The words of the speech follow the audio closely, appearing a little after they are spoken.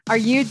Are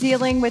you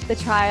dealing with the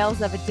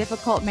trials of a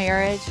difficult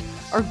marriage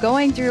or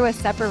going through a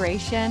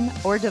separation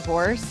or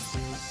divorce?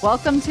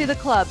 Welcome to the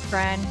club,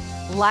 friend.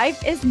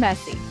 Life is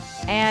messy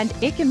and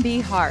it can be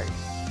hard.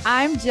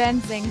 I'm Jen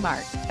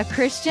Zingmark, a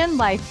Christian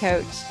life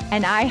coach,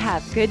 and I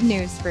have good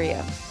news for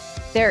you.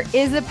 There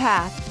is a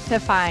path to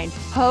find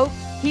hope,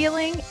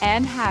 healing,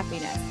 and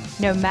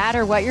happiness, no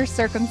matter what your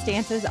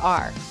circumstances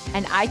are,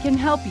 and I can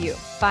help you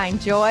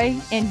find joy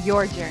in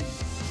your journey.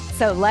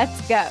 So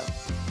let's go.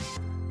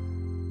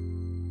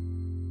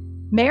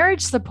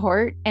 Marriage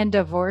support and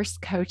divorce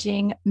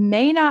coaching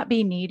may not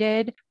be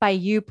needed by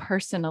you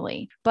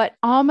personally, but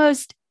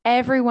almost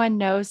everyone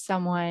knows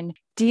someone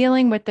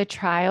dealing with the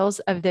trials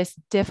of this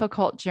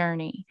difficult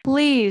journey.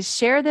 Please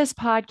share this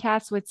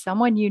podcast with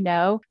someone you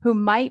know who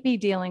might be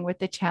dealing with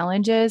the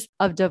challenges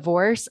of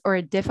divorce or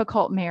a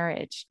difficult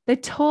marriage. The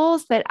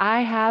tools that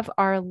I have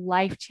are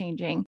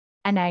life-changing.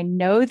 And I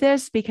know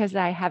this because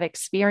I have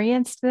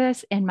experienced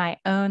this in my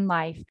own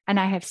life, and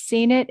I have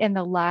seen it in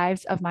the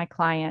lives of my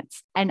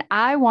clients. And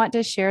I want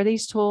to share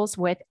these tools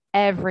with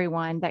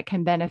everyone that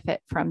can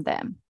benefit from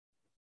them.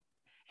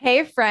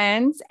 Hey,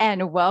 friends,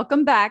 and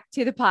welcome back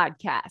to the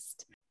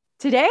podcast.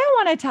 Today, I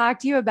want to talk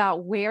to you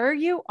about where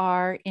you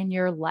are in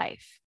your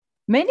life.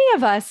 Many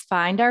of us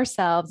find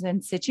ourselves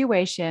in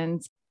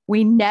situations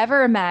we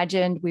never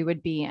imagined we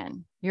would be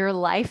in. Your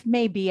life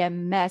may be a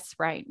mess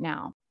right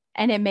now,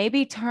 and it may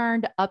be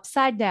turned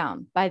upside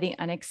down by the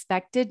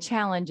unexpected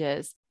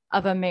challenges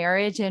of a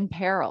marriage in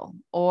peril,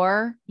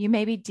 or you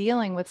may be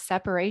dealing with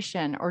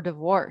separation or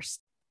divorce,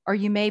 or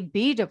you may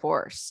be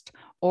divorced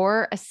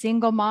or a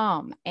single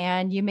mom,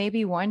 and you may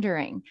be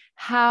wondering,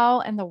 how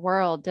in the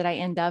world did I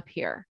end up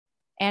here?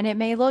 And it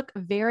may look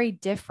very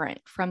different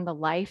from the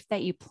life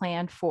that you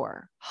planned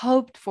for,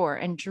 hoped for,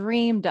 and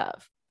dreamed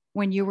of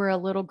when you were a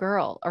little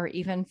girl or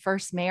even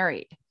first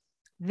married.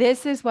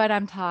 This is what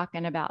I'm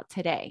talking about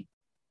today.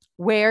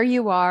 Where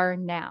you are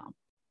now.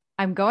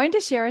 I'm going to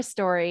share a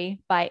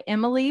story by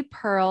Emily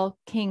Pearl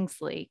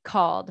Kingsley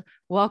called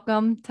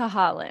Welcome to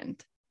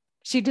Holland.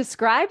 She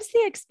describes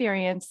the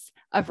experience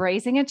of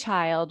raising a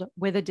child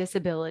with a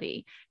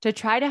disability to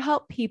try to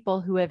help people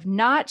who have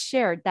not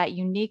shared that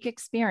unique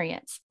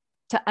experience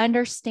to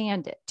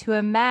understand it, to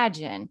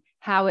imagine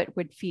how it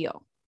would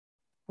feel.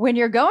 When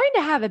you're going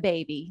to have a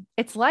baby,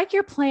 it's like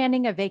you're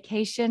planning a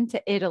vacation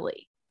to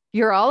Italy.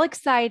 You're all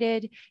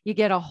excited, you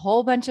get a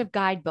whole bunch of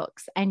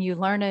guidebooks, and you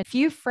learn a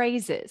few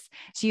phrases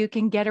so you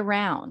can get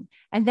around.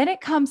 And then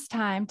it comes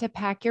time to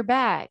pack your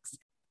bags,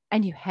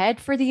 and you head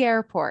for the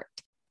airport.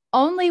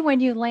 Only when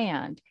you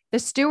land, the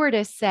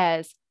stewardess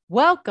says,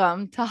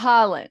 "Welcome to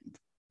Holland."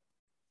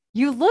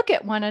 You look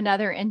at one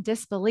another in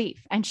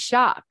disbelief and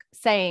shock,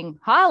 saying,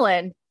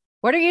 "Holland?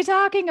 What are you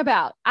talking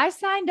about? I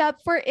signed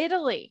up for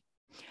Italy."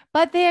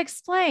 But they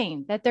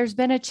explain that there's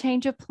been a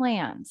change of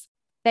plans,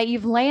 that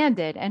you've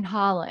landed in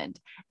Holland,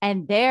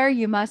 and there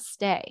you must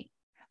stay.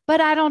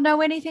 "But I don't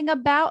know anything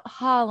about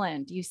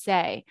Holland," you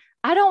say.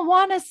 "I don't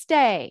want to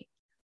stay."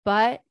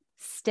 But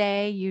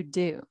stay you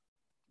do.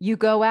 You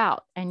go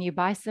out and you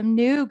buy some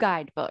new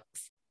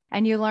guidebooks,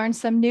 and you learn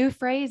some new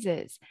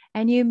phrases,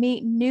 and you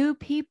meet new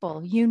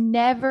people you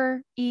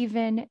never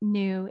even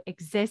knew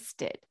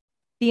existed.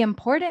 The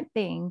important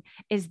thing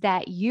is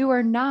that you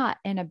are not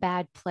in a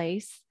bad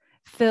place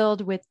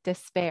filled with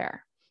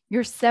despair.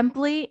 You're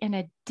simply in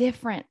a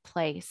different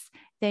place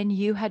than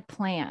you had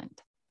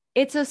planned.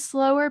 It's a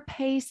slower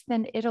pace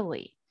than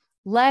Italy,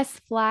 less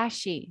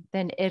flashy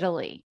than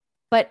Italy.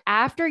 But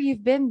after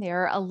you've been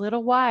there a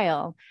little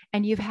while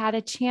and you've had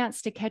a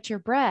chance to catch your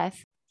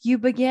breath, you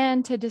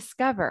begin to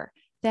discover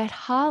that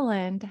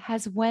Holland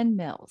has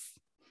windmills.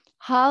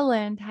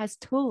 Holland has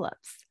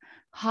tulips.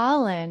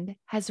 Holland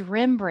has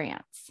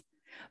Rembrandts.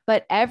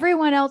 But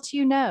everyone else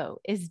you know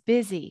is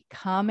busy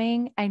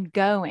coming and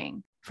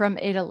going from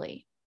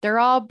Italy. They're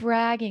all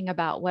bragging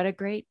about what a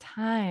great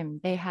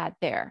time they had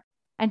there.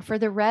 And for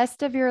the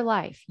rest of your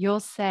life, you'll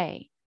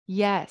say,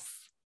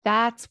 "Yes,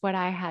 that's what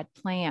I had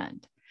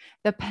planned."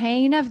 The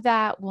pain of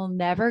that will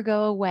never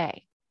go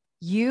away.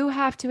 You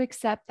have to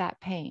accept that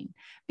pain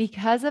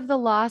because of the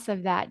loss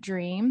of that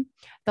dream,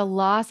 the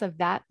loss of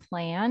that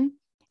plan.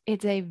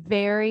 It's a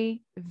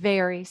very,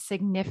 very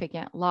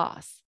significant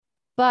loss.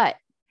 But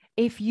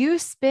if you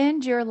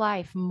spend your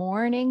life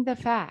mourning the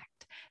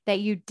fact that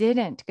you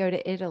didn't go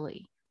to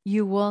Italy,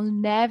 you will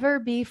never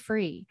be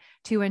free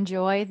to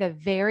enjoy the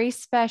very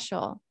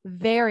special,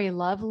 very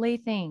lovely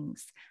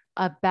things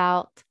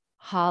about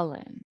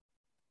Holland.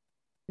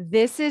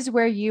 This is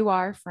where you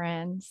are,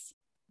 friends.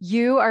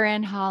 You are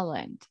in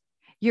Holland.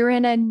 You're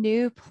in a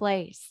new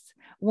place,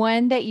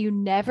 one that you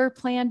never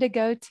planned to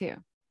go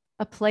to,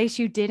 a place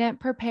you didn't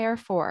prepare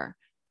for,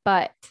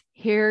 but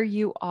here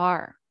you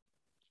are.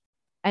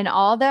 And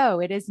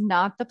although it is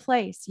not the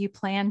place you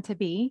plan to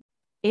be,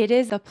 it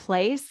is a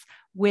place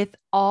with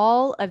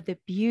all of the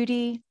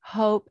beauty,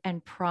 hope,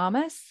 and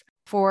promise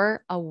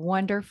for a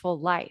wonderful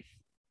life.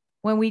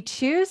 When we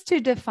choose to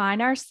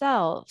define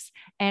ourselves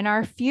and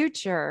our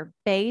future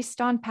based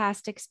on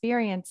past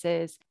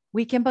experiences,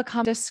 we can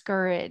become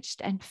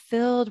discouraged and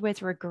filled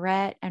with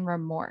regret and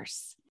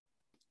remorse.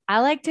 I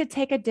like to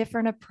take a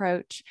different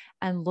approach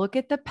and look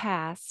at the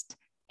past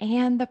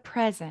and the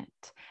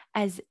present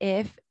as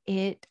if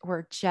it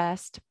were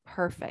just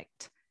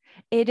perfect.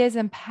 It is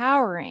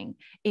empowering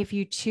if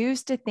you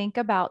choose to think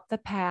about the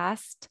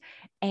past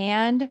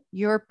and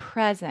your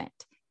present,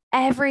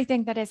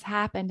 everything that has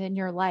happened in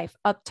your life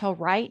up till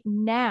right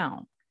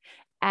now,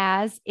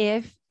 as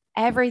if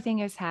everything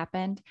has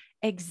happened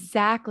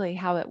exactly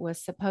how it was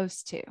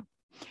supposed to,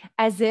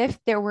 as if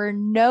there were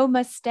no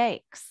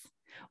mistakes.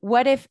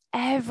 What if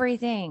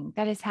everything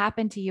that has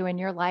happened to you in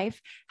your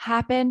life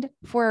happened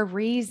for a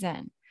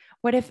reason?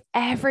 What if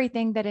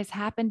everything that has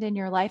happened in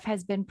your life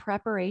has been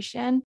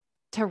preparation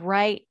to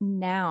right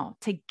now,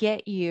 to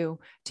get you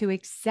to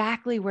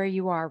exactly where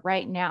you are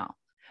right now?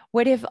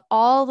 What if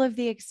all of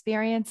the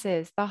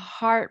experiences, the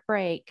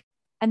heartbreak,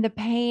 and the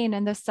pain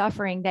and the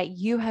suffering that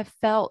you have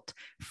felt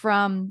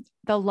from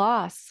the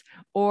loss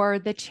or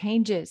the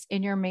changes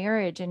in your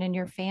marriage and in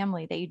your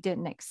family that you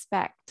didn't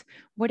expect?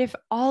 What if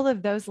all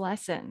of those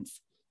lessons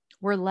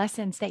were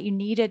lessons that you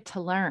needed to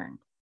learn?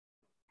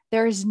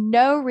 There is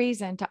no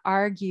reason to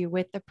argue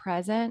with the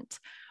present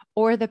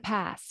or the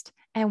past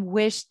and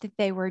wish that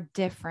they were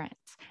different.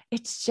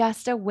 It's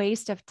just a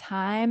waste of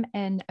time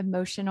and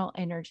emotional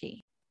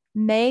energy.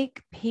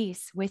 Make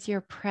peace with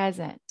your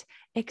present,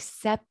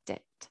 accept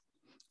it.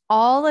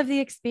 All of the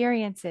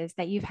experiences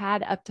that you've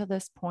had up to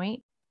this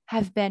point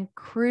have been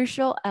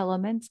crucial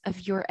elements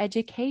of your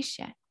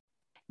education.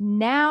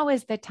 Now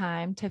is the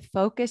time to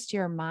focus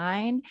your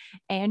mind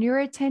and your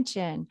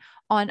attention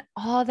on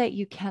all that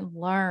you can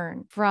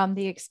learn from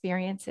the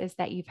experiences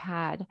that you've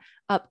had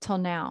up till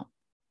now.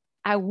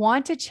 I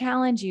want to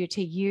challenge you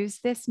to use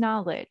this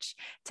knowledge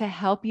to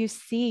help you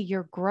see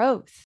your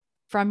growth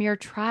from your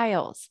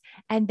trials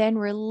and then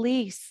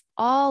release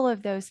all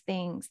of those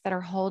things that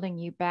are holding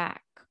you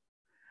back.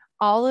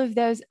 All of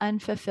those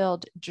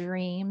unfulfilled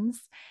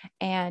dreams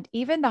and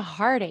even the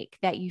heartache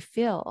that you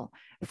feel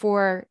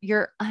for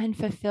your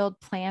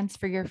unfulfilled plans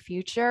for your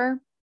future,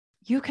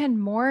 you can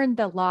mourn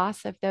the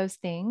loss of those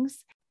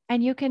things,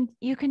 and you can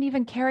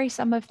even carry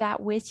some of that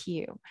with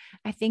you.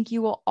 I think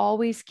you will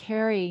always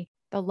carry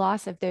the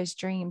loss of those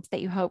dreams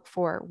that you hope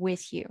for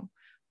with you,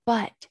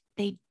 but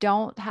they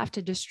don't have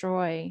to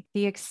destroy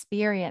the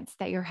experience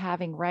that you're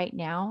having right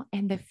now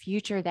and the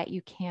future that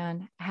you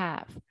can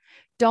have.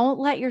 Don't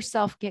let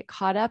yourself get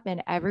caught up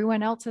in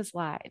everyone else's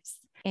lives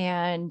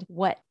and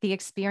what the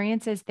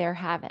experiences they're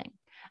having.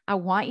 I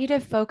want you to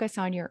focus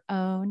on your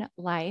own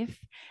life.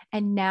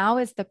 And now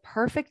is the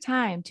perfect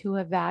time to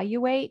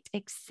evaluate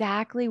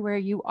exactly where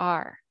you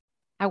are.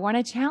 I want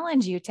to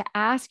challenge you to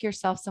ask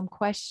yourself some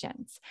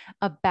questions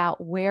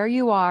about where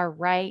you are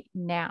right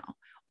now,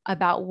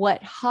 about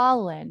what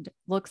Holland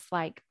looks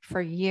like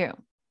for you.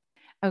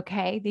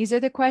 Okay, these are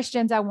the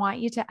questions I want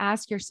you to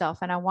ask yourself,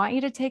 and I want you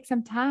to take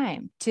some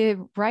time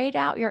to write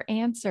out your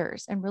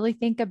answers and really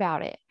think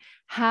about it.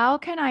 How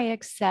can I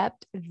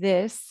accept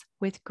this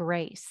with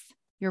grace?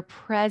 Your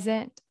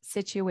present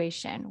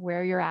situation,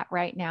 where you're at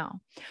right now.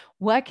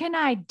 What can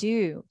I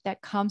do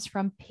that comes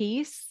from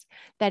peace,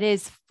 that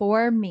is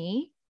for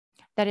me,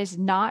 that is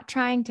not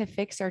trying to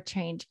fix or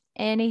change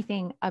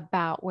anything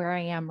about where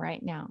I am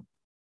right now?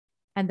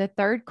 And the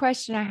third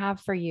question I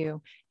have for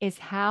you is,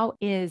 how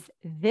is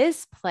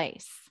this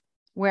place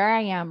where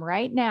I am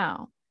right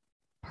now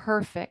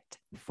perfect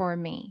for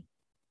me?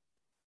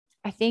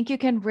 I think you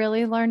can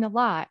really learn a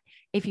lot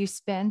if you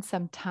spend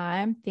some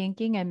time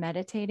thinking and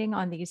meditating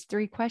on these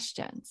three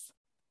questions.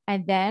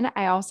 And then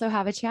I also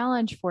have a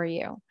challenge for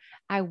you.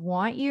 I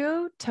want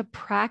you to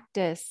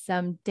practice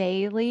some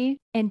daily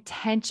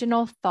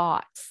intentional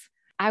thoughts.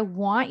 I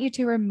want you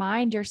to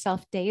remind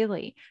yourself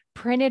daily,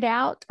 print it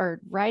out or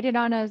write it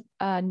on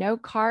a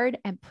note card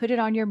and put it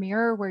on your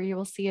mirror where you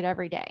will see it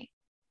every day.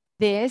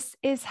 This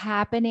is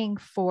happening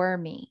for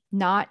me,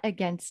 not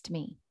against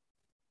me.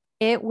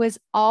 It was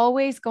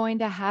always going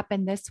to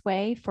happen this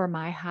way for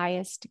my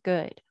highest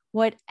good.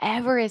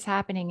 Whatever is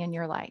happening in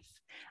your life,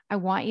 I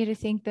want you to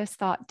think this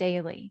thought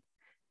daily.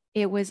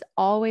 It was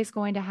always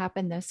going to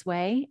happen this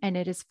way, and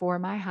it is for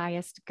my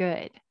highest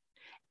good.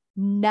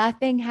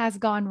 Nothing has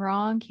gone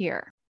wrong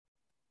here.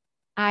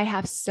 I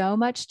have so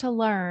much to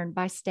learn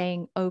by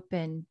staying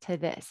open to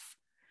this.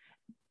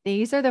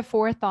 These are the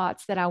 4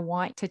 thoughts that I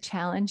want to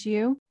challenge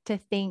you to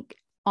think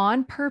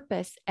on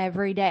purpose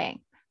every day,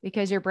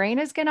 because your brain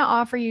is going to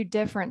offer you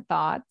different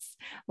thoughts,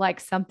 like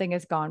something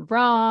has gone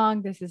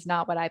wrong. This is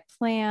not what I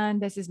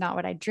planned. This is not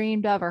what I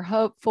dreamed of or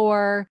hoped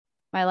for.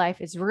 My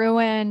life is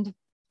ruined.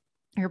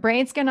 Your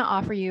brain's going to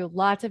offer you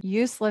lots of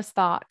useless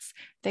thoughts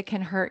that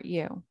can hurt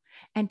you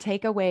and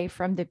take away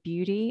from the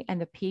beauty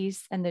and the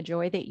peace and the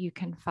joy that you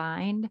can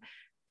find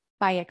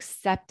by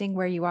accepting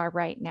where you are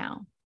right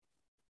now.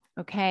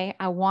 Okay,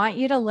 I want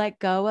you to let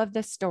go of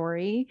the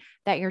story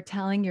that you're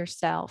telling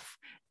yourself,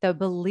 the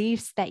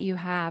beliefs that you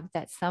have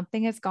that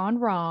something has gone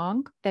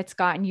wrong, that's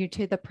gotten you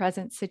to the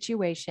present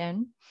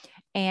situation,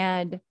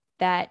 and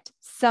that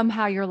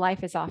somehow your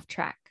life is off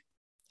track.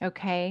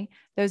 Okay.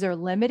 Those are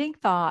limiting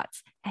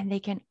thoughts, and they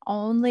can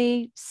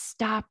only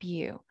stop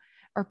you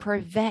or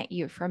prevent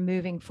you from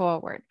moving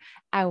forward.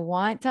 I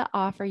want to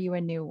offer you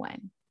a new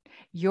one.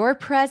 Your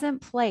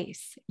present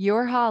place,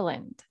 your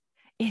Holland,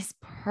 is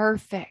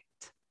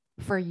perfect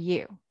for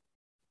you.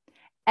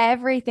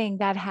 Everything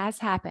that has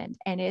happened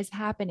and is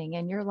happening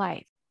in your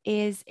life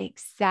is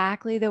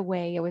exactly the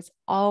way it was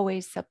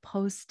always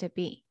supposed to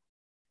be.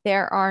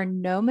 There are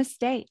no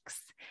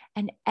mistakes,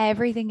 and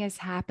everything is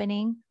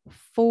happening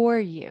for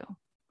you.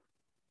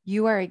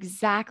 You are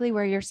exactly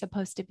where you're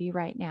supposed to be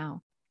right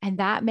now. And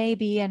that may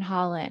be in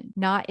Holland,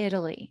 not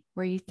Italy,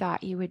 where you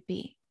thought you would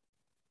be.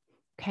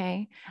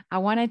 Okay. I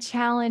want to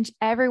challenge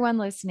everyone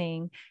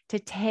listening to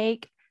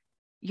take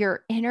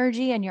your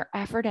energy and your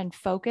effort and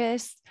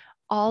focus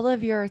all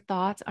of your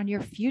thoughts on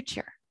your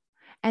future.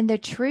 And the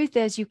truth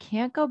is, you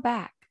can't go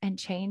back and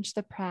change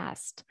the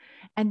past.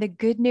 And the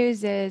good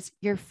news is,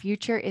 your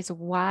future is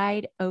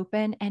wide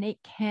open, and it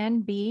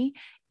can be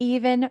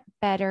even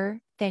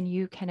better than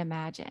you can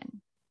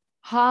imagine.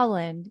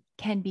 Holland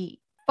can be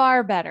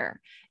far better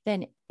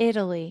than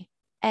Italy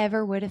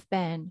ever would have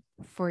been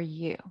for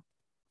you.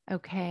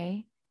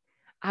 Okay.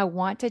 I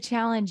want to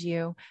challenge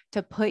you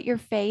to put your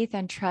faith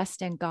and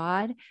trust in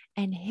God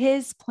and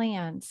His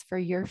plans for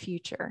your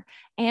future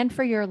and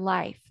for your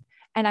life.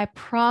 And I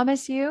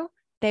promise you,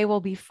 they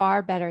will be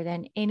far better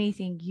than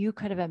anything you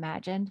could have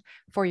imagined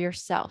for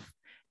yourself.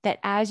 That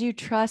as you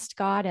trust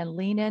God and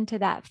lean into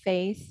that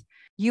faith,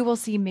 you will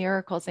see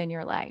miracles in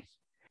your life.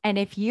 And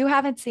if you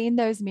haven't seen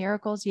those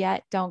miracles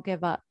yet, don't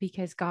give up,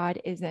 because God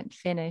isn't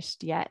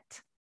finished yet.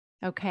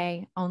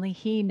 Okay. Only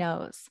He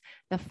knows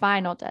the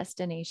final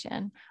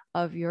destination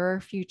of your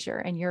future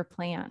and your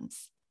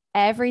plans.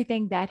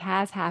 Everything that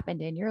has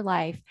happened in your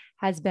life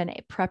has been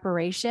a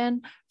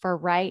preparation for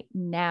right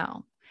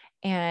now.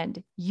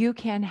 And you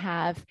can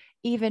have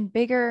even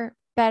bigger,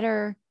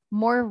 better,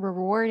 more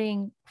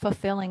rewarding,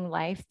 fulfilling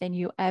life than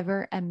you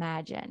ever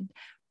imagined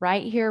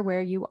right here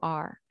where you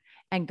are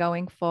and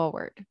going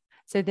forward.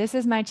 So this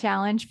is my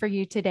challenge for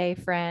you today,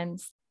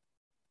 friends.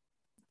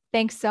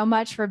 Thanks so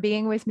much for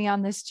being with me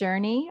on this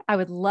journey. I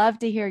would love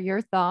to hear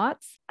your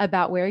thoughts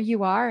about where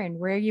you are and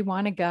where you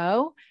want to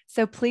go.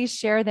 So please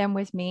share them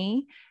with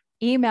me.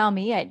 Email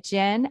me at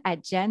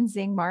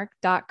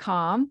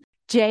jen@jenzingmark.com,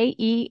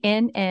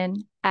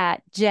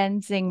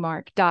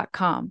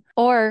 JENN@jenzingmark.com,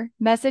 or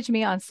message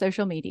me on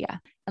social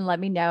media and let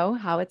me know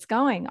how it's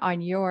going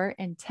on your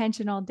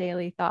intentional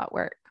daily thought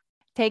work.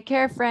 Take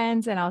care,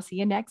 friends, and I'll see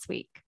you next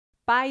week.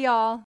 Bye,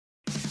 y'all.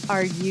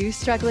 Are you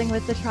struggling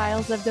with the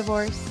trials of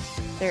divorce?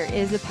 There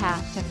is a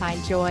path to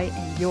find joy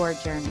in your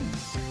journey.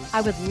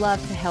 I would love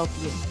to help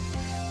you.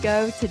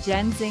 Go to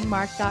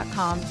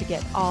jenzingmark.com to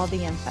get all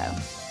the info.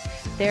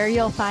 There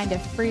you'll find a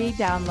free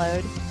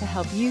download to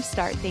help you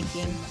start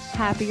thinking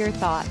happier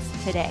thoughts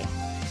today.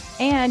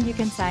 And you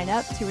can sign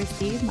up to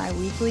receive my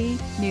weekly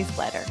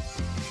newsletter.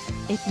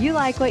 If you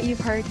like what you've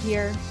heard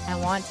here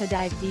and want to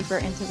dive deeper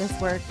into this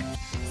work,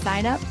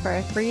 sign up for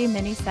a free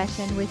mini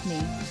session with me.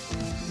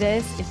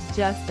 This is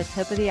just the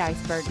tip of the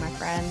iceberg, my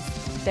friends.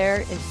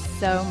 There is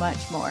so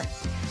much more.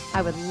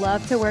 I would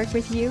love to work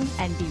with you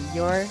and be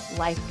your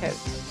life coach.